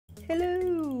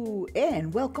Hello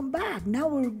and welcome back. Now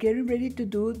we're getting ready to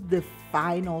do the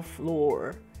final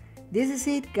floor. This is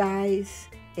it, guys,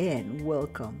 and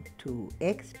welcome to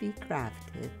XP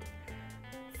Crafted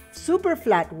Super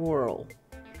Flat World.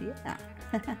 Yeah,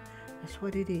 that's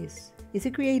what it is. It's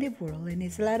a creative world and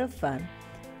it's a lot of fun.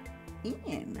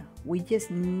 And we just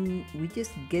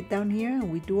get down here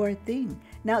and we do our thing.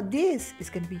 Now this is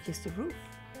going to be just a roof.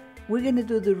 We're going to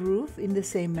do the roof in the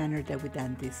same manner that we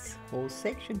done this whole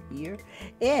section here,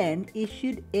 and it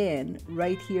should end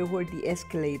right here where the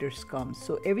escalators come.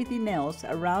 So everything else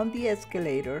around the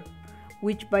escalator,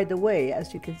 which by the way,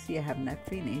 as you can see, I have not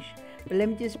finished, but let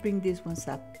me just bring these ones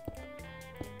up.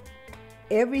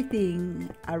 Everything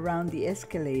around the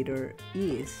escalator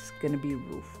is going to be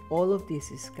roof. All of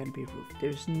this is going to be roof.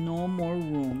 There's no more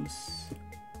rooms.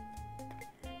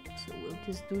 So we'll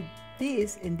just do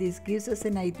this, and this gives us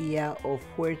an idea of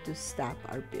where to stop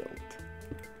our build.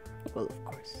 Well, of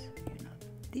course, you know,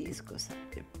 this goes up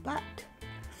there, but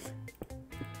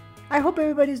I hope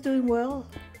everybody's doing well.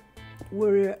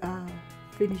 We're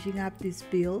finishing up this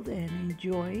build and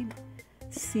enjoying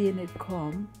seeing it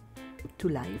come to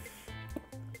life.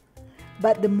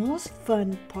 But the most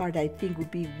fun part, I think,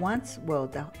 would be once,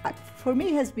 well, for me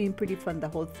it has been pretty fun, the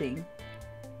whole thing.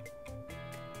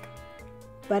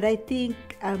 But I think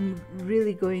I'm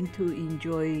really going to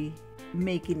enjoy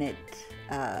making it,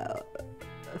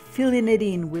 filling it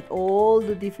in with all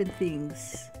the different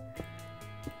things,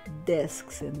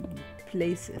 desks and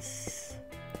places.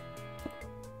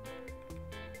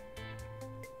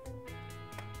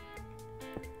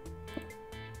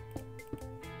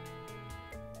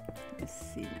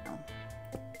 Let's see now.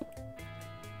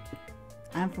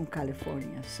 I'm from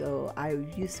California, so I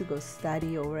used to go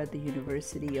study over at the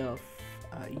University of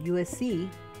USC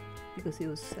because it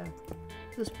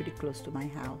was pretty close to my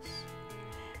house,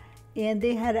 and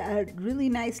they had a really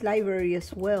nice library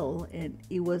as well, and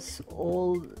it was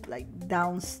all like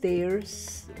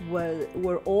downstairs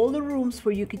where all the rooms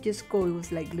where you could just go. It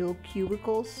was like little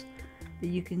cubicles that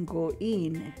you can go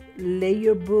in, lay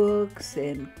your books,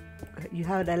 and you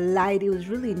had a light. It was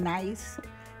really nice,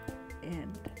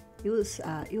 and it was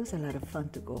a lot of fun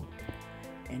to go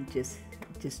and just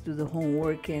do the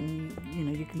homework, and you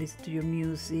know, you can listen to your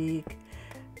music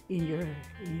in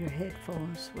your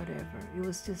headphones, whatever. It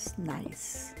was just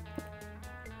nice.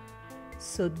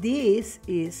 So this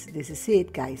is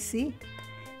it, guys. See,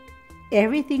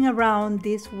 everything around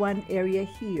this one area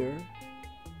here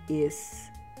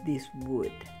is this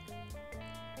wood.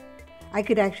 I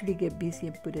could actually get busy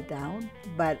and put it down,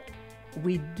 but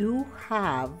we do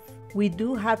have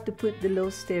to put the little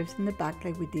stairs in the back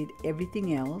like we did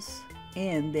everything else,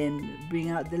 and then bring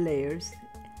out the layers.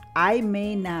 I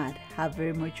may not have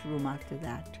very much room after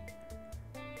that.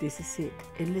 This is it,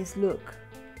 and let's look.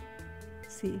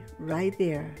 See, right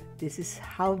there, this is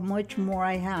how much more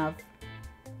I have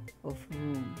of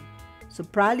room. So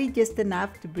probably just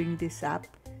enough to bring this up.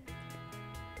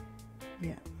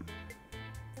 Yeah.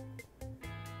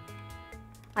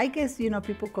 I guess, you know,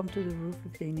 people come to the roof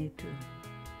if they need to.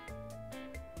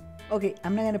 Okay,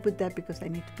 I'm not gonna put that because I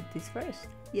need to put this first.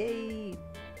 Yay!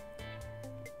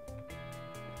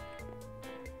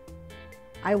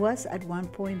 I was at one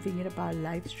point thinking about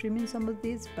live streaming some of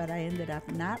this, but I ended up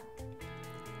not.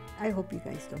 I hope you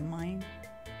guys don't mind.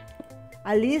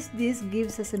 At least this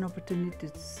gives us an opportunity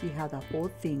to see how the whole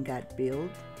thing got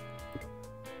built.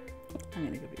 I'm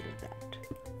gonna get rid of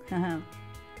that.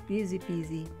 Easy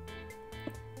peasy.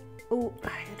 Oh,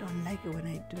 I don't like it when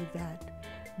I do that.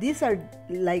 These are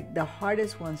like the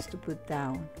hardest ones to put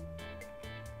down.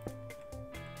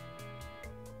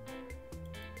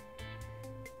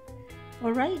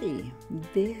 Alrighty,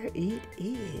 there it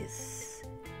is.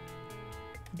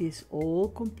 This all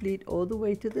complete all the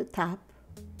way to the top.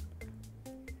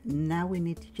 Now we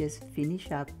need to just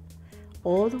finish up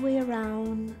all the way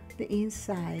around the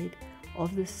inside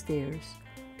of the stairs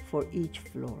for each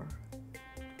floor.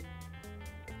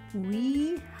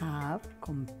 We have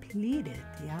completed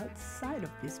the outside of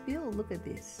this build. Look at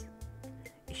this.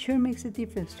 It sure makes a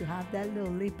difference to have that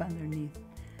little lip underneath.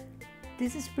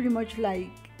 This is pretty much like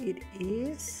it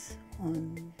is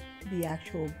on the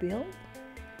actual build.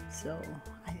 So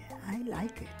I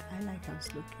like it. I like how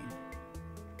it's looking.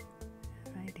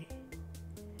 Alrighty.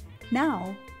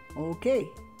 Now, okay,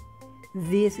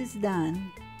 this is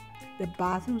done. The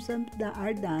bathrooms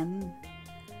are done.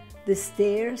 The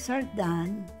stairs are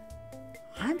done.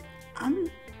 I'm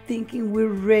thinking we're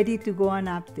ready to go on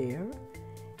up there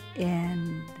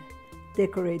and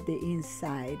decorate the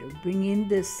inside, or bring in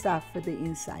the stuff for the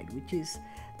inside, which is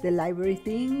the library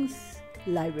things,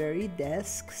 library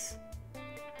desks,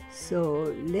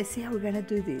 So let's see how we're gonna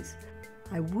do this.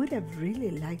 I would have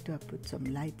really liked to have put some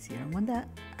lights here.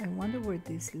 I wonder where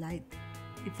this light,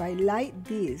 if I light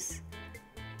this,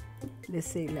 let's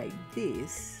say like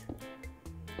this,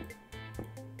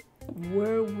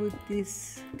 where would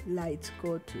these lights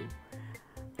go to?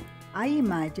 I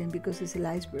imagine because it's a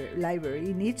library,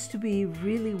 it needs to be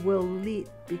really well lit,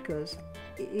 because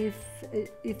if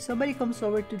somebody comes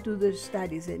over to do their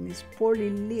studies and it's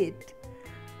poorly lit,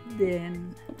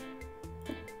 then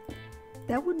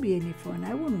that wouldn't be any fun.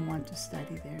 I wouldn't want to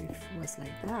study there if it was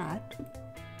like that.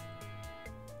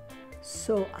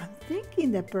 So I'm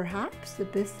thinking that perhaps the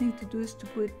best thing to do is to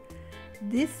put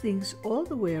these things all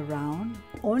the way around,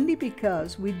 only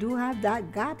because we do have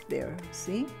that gap there.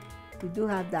 See? We do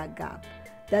have that gap.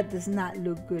 That does not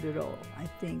look good at all. I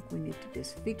think we need to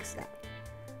just fix that.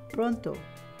 Pronto.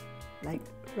 Like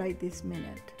right this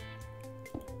minute.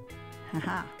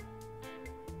 Haha.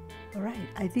 All right,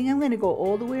 I think I'm gonna go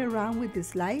all the way around with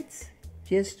these lights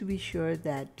just to be sure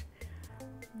that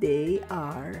they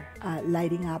are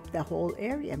lighting up the whole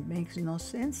area. It makes no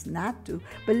sense not to.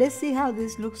 But let's see how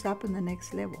this looks up in the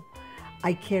next level.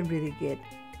 I can't really get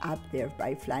up there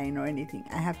by flying or anything.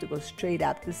 I have to go straight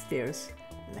up the stairs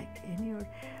like any other.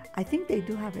 I think they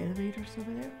do have elevators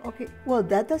over there. Okay, well,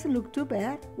 that doesn't look too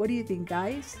bad. What do you think,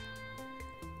 guys?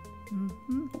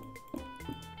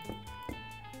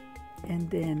 And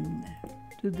then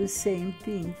do the same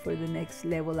thing for the next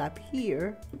level up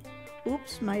here.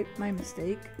 Oops, my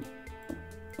mistake.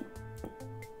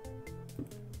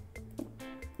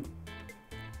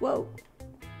 Whoa,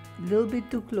 a little bit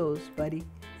too close, buddy.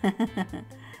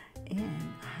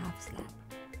 And a half slab.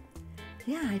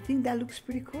 Yeah, I think that looks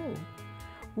pretty cool.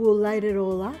 We'll light it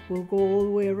all up. We'll go all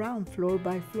the way around, floor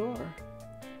by floor,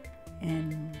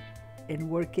 and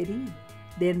work it in.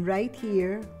 Then right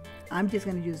here, I'm just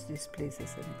going to use this place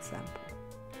as an example.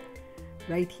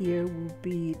 Right here will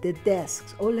be the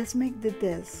desks. Oh, let's make the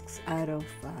desks out of,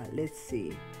 let's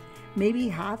see, maybe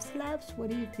half slabs? What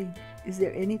do you think? Is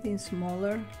there anything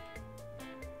smaller?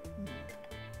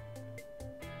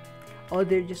 Oh,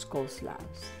 they're just cold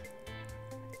slabs.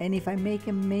 And if I make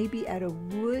them maybe out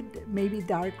of wood, maybe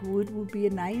dark wood would be a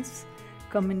nice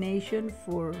combination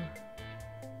for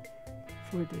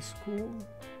the school.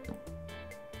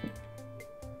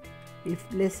 If,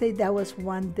 let's say that was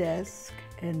one desk,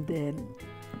 and then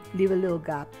leave a little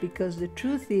gap, because the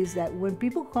truth is that when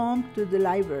people come to the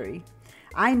library,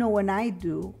 I know when I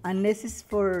do, unless it's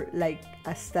for like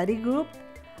a study group,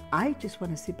 I just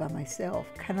want to sit by myself,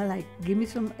 kind of like give me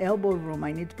some elbow room.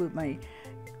 I need to put my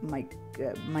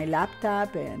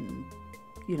laptop and,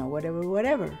 you know, whatever.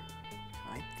 So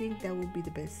I think that would be the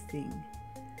best thing.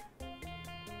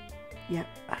 Yep.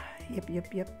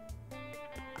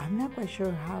 I'm not quite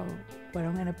sure what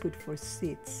I'm gonna put for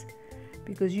seats,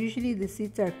 because usually the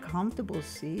seats are comfortable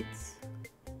seats.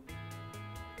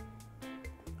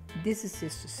 This is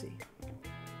just to see.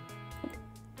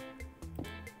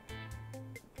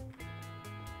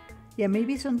 Yeah,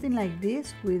 maybe something like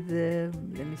this with,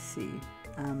 let me see,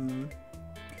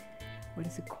 what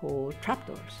is it called?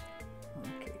 Trapdoors.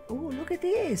 Okay. Oh, look at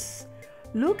this.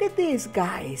 Look at this,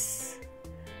 guys.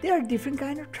 There are different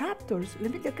kind of trapdoors.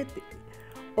 Let me look at the.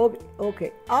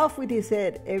 Okay, off with his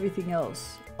head, everything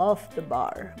else off the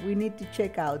bar. We need to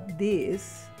check out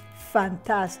this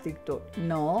fantastic door.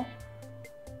 No.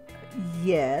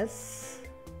 Yes.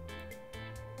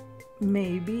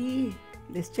 Maybe.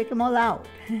 Let's check them all out.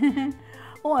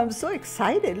 Oh, I'm so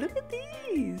excited. Look at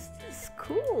these. This is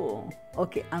cool.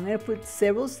 Okay, I'm going to put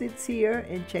several seats here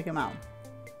and check them out.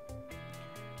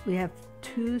 We have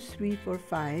 2, 3, 4,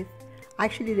 5.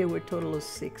 Actually, there were a total of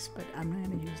 6, but I'm not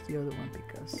going to use the other one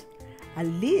because at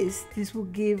least this will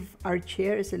give our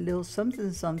chairs a little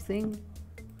something.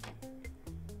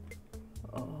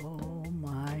 Oh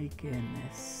my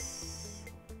goodness.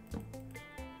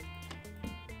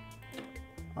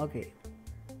 Okay.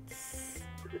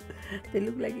 They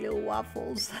look like little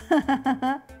waffles.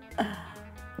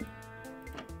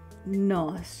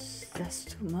 No, that's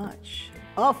too much.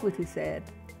 Off with his head.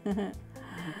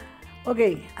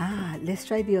 Okay, let's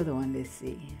try the other one. Let's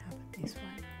see. How about this one?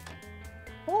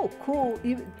 Oh, cool.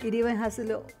 It even has a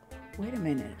little... Wait a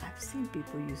minute. I've seen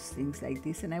people use things like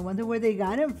this, and I wonder where they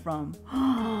got them from.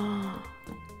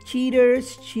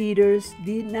 Cheaters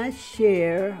did not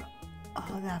share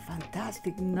all that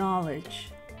fantastic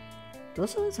knowledge.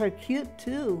 Those ones are cute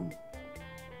too.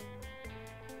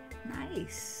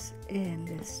 Nice. And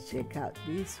let's check out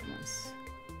these ones.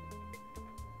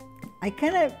 I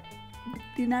kind of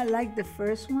did not like the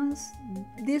first ones.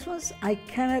 These ones, I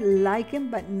kind of like them,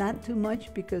 but not too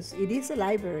much because it is a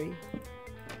library.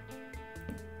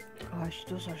 gosh,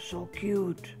 those are so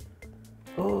cute.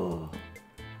 Oh,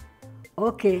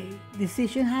 okay,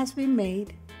 decision has been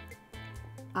made.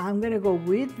 I'm gonna go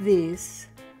with this,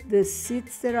 the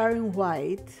seats that are in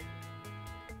white,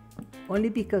 only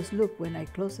because look, when I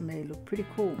close them, they look pretty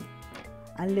cool,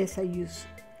 unless I use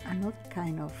another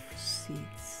kind of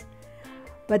seats.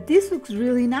 But this looks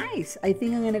really nice. I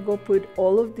think I'm gonna go put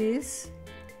all of this.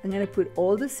 I'm gonna put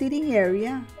all the seating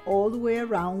area all the way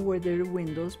around where there are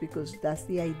windows, because that's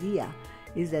the idea,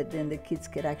 is that then the kids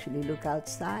can actually look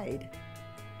outside.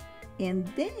 And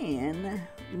then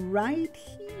right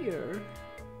here,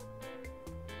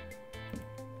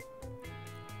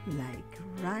 like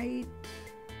right,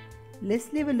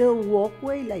 let's leave a little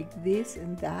walkway like this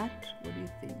and that. What do you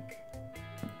think?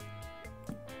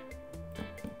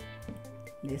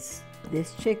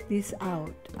 Let's check this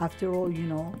out. After all, you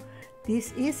know,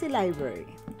 this is a library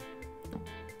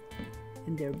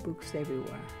and there are books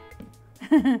everywhere.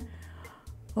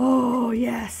 Oh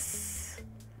yes,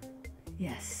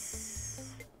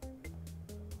 yes,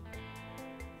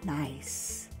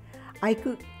 nice. I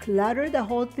could clutter the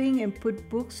whole thing and put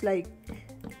books like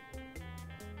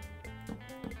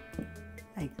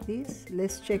this.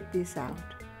 Let's check this out.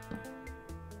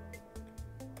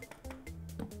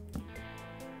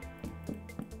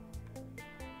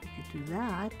 You could do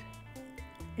that.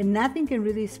 And nothing can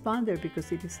really spawn there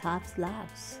because it is half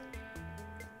slabs.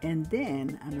 And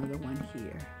then another one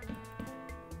here.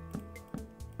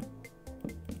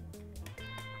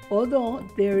 Although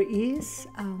there is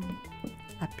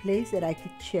a place that I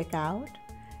could check out,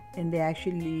 and they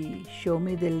actually show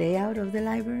me the layout of the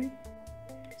library.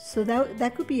 So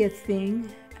that could be a thing,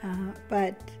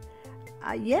 but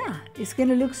yeah, it's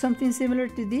gonna look something similar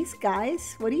to this,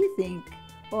 guys. What do you think?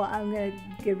 Oh, I'm gonna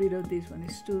get rid of this one.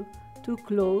 It's too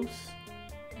close,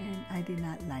 and I did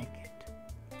not like it.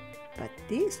 But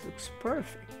this looks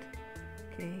perfect.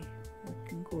 Okay, we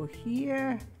can go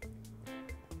here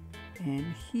and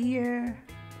here.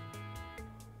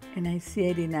 And I see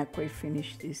I did not quite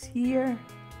finish this here.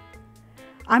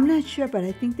 I'm not sure, but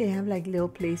I think they have like little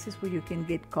places where you can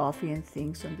get coffee and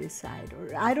things on this side.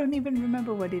 Or I don't even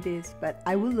remember what it is, but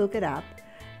I will look it up.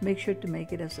 Make sure to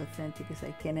make it as authentic as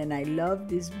I can. And I love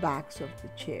these backs of the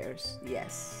chairs.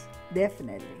 Yes,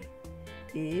 definitely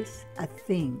is a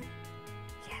thing.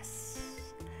 Yes.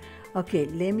 Okay,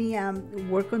 let me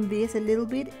work on this a little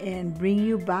bit and bring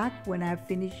you back when I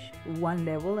finish one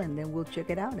level, and then we'll check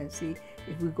it out and see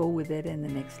if we go with it in the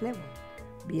next level.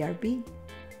 BRB.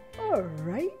 All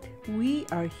right, we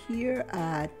are here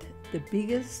at the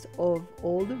biggest of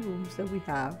all the rooms that we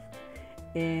have.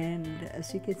 And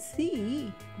as you can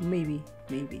see, maybe,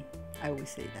 I always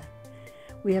say that.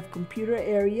 We have computer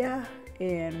area,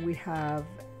 and we have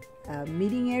a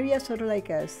meeting area, sort of like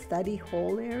a study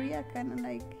hall area, kind of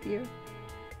like here.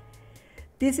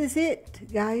 This is it,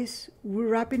 guys. We're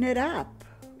wrapping it up.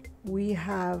 We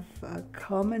have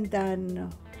come and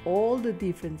done all the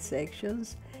different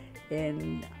sections,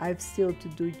 and I've still to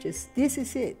do just, this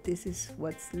is it. This is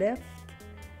what's left.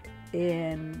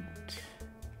 And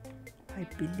I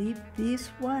believe this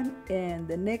one and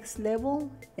the next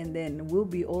level, and then we'll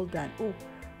be all done. Oh,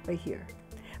 right here.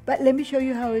 But let me show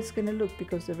you how it's gonna look,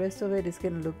 because the rest of it is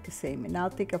gonna look the same. And I'll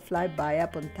take a flyby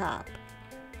up on top.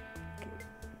 Okay.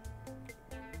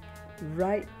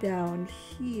 Right down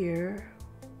here,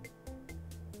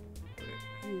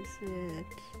 where is it?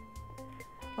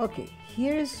 Okay,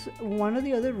 here's one of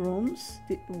the other rooms,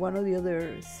 one of the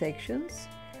other sections.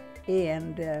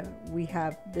 And we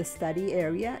have the study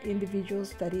area, individual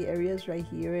study areas right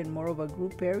here, and more of a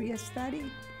group area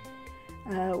study.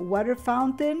 Water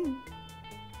fountain,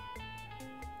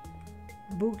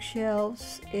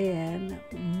 bookshelves, and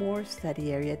more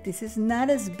study area. This is not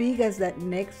as big as that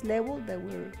next level that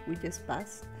we just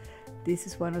passed. This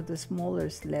is one of the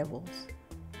smallest levels.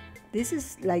 This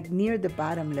is like near the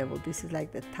bottom level. This is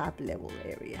like the top level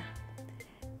area.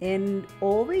 And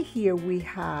over here we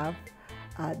have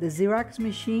the Xerox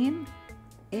machine,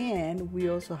 and we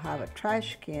also have a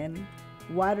trash can,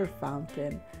 water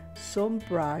fountain, some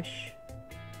brush,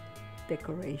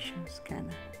 decorations, kind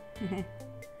of.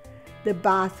 The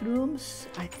bathrooms,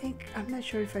 I'm not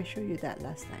sure if I showed you that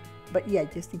last time, but yeah,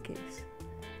 just in case.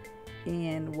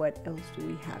 And what else do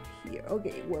we have here?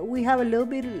 Okay, well, we have a little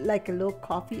bit like a little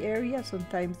coffee area.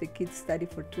 Sometimes the kids study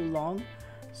for too long,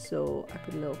 so I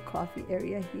put a little coffee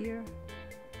area here.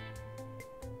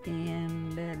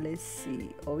 And let's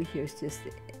see, over here is just,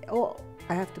 oh,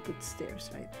 I have to put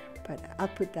stairs right there, but I'll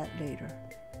put that later.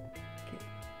 Okay.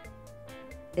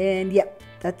 And yeah,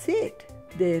 that's it.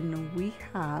 Then we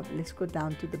have, let's go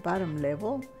down to the bottom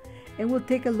level, and we'll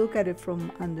take a look at it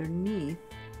from underneath.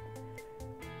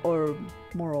 or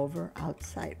moreover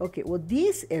outside. Okay, well,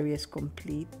 this area is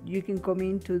complete. You can come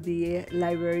into the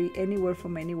library anywhere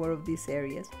from anywhere of these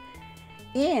areas.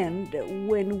 And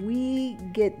when we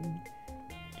get,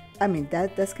 I mean,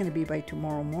 that's going to be by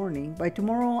tomorrow morning. By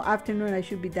tomorrow afternoon, I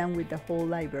should be done with the whole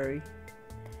library.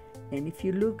 And if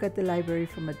you look at the library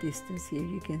from a distance here,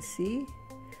 you can see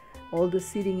all the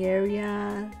seating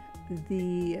area,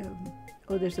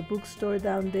 oh, there's a bookstore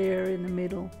down there in the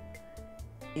middle.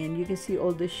 And you can see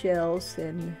all the shelves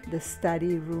and the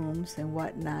study rooms and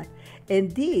whatnot.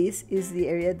 And this is the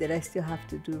area that I still have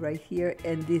to do right here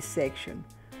in this section.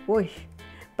 Boy,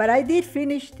 but I did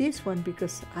finish this one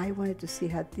because I wanted to see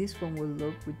how this one will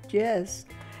look with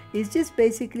it's just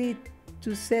basically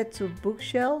 2 sets of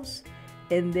bookshelves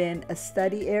and then a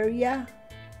study area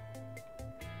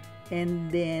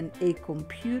and then a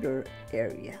computer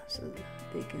area so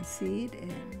they can see it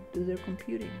and do their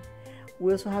computing.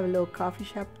 We also have a little coffee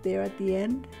shop there at the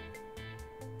end.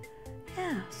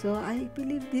 Yeah, so I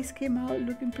believe this came out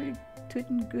looking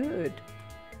pretty good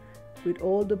with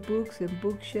all the books and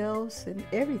bookshelves and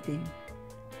everything.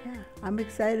 Yeah, I'm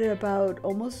excited about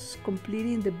almost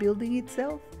completing the building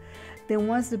itself. Then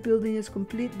once the building is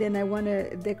complete, then I want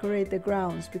to decorate the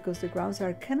grounds because the grounds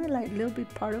are kind of like a little bit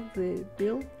part of the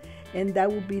build, and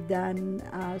that will be done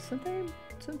sometime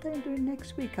during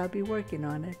next week. I'll be working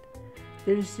on it.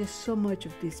 There's just so much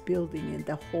of this building and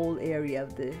the whole area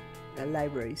of the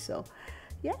library. So,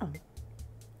 yeah,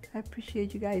 I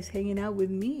appreciate you guys hanging out with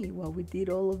me while we did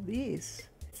all of this.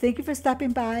 Thank you for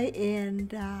stopping by,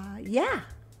 and yeah,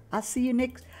 I'll see you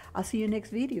next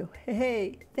video.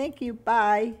 Hey, thank you.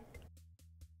 Bye.